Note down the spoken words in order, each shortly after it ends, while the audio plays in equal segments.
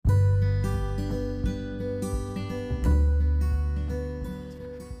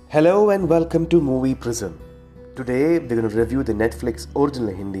Hello and welcome to Movie Prism. Today we're going to review the Netflix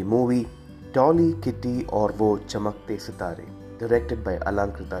original Hindi movie Dolly, Kitty और वो चमकते सितारे, directed by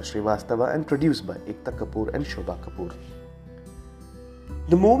Alankrita Srivastava and produced by Ekta Kapoor and Shobha Kapoor.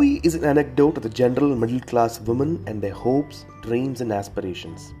 The movie is an anecdote of the general middle-class women and their hopes, dreams and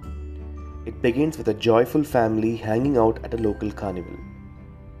aspirations. It begins with a joyful family hanging out at a local carnival.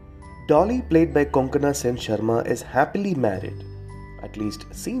 Dolly, played by Konkona Sen Sharma, is happily married, at least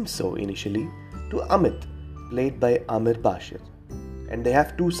seems so initially, to Amit, played by Amir Bashir, and they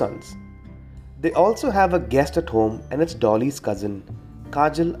have two sons. They also have a guest at home, and it's Dolly's cousin,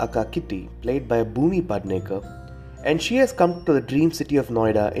 Kajal Aka Kitty, played by Bhumi Padnekar, and she has come to the dream city of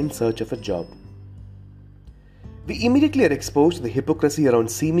Noida in search of a job. We immediately are exposed to the hypocrisy around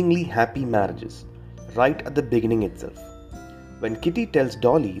seemingly happy marriages, right at the beginning itself, when Kitty tells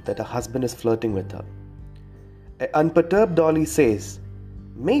Dolly that her husband is flirting with her. An unperturbed Dolly says,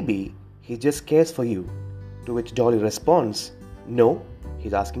 "Maybe he just cares for you," to which Dolly responds, "No,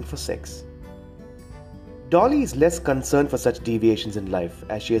 he's asking for sex." Dolly is less concerned for such deviations in life,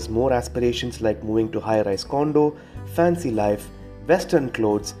 as she has more aspirations like moving to high-rise condo, fancy life, western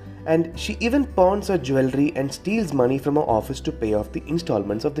clothes, and she even pawns her jewelry and steals money from her office to pay off the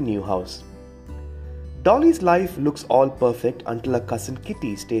installments of the new house. Dolly's life looks all perfect until her cousin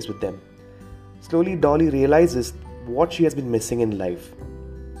Kitty stays with them. Slowly, Dolly realizes what she has been missing in life.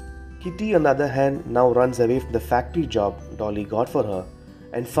 Kitty, on the other hand, now runs away from the factory job Dolly got for her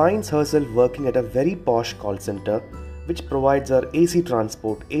and finds herself working at a very posh call center which provides her AC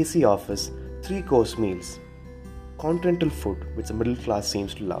transport, AC office, 3-course meals, continental food which the middle class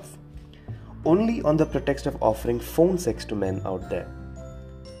seems to love, only on the pretext of offering phone sex to men out there.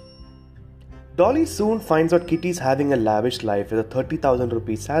 Dolly soon finds out Kitty is having a lavish life with a 30,000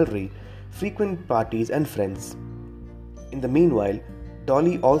 rupee salary, frequent parties and friends. In the meanwhile,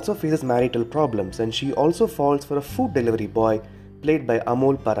 Dolly also faces marital problems and she also falls for a food delivery boy played by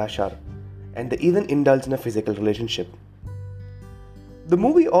Amol Parashar, and they even indulge in a physical relationship. The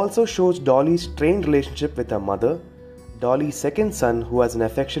movie also shows Dolly's strained relationship with her mother, Dolly's second son who has an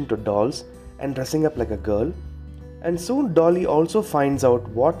affection to dolls and dressing up like a girl, and soon Dolly also finds out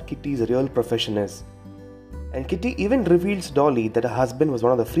what Kitty's real profession is. And Kitty even reveals Dolly that her husband was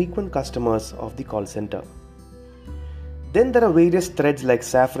one of the frequent customers of the call center. Then there are various threads like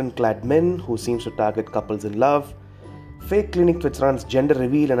saffron-clad men who seems to target couples in love, fake clinic which runs gender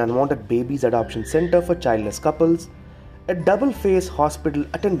reveal and unwanted babies adoption center for childless couples, a double-faced hospital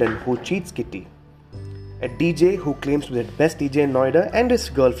attendant who cheats Kitty, a DJ who claims to be the best DJ in Noida, and his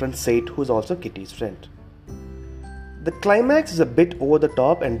girlfriend Seth, who is also Kitty's friend. The climax is a bit over the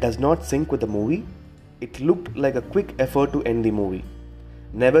top and does not sync with the movie. It looked like a quick effort to end the movie.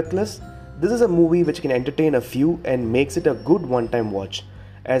 Nevertheless, this is a movie which can entertain a few and makes it a good one-time watch,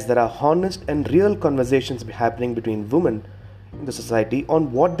 as there are honest and real conversations happening between women in the society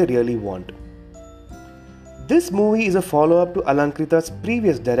on what they really want. This movie is a follow-up to Alankrita's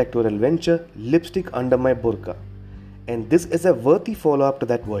previous directorial venture, Lipstick Under My Burqa, and this is a worthy follow-up to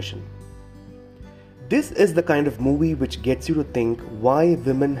that version. This is the kind of movie which gets you to think why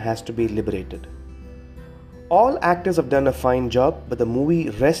women has to be liberated. All actors have done a fine job, but the movie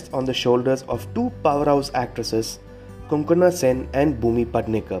rests on the shoulders of two powerhouse actresses, Konkona Sen and Bhumi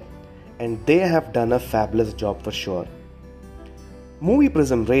Padnekar, and they have done a fabulous job for sure. Movie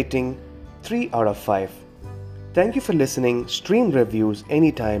Prism rating 3 out of 5. Thank you for listening. Stream reviews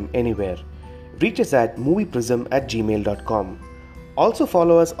anytime, anywhere. Reach us at movieprism@gmail.com. Also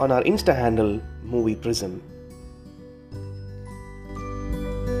follow us on our Insta handle, Movie Prism.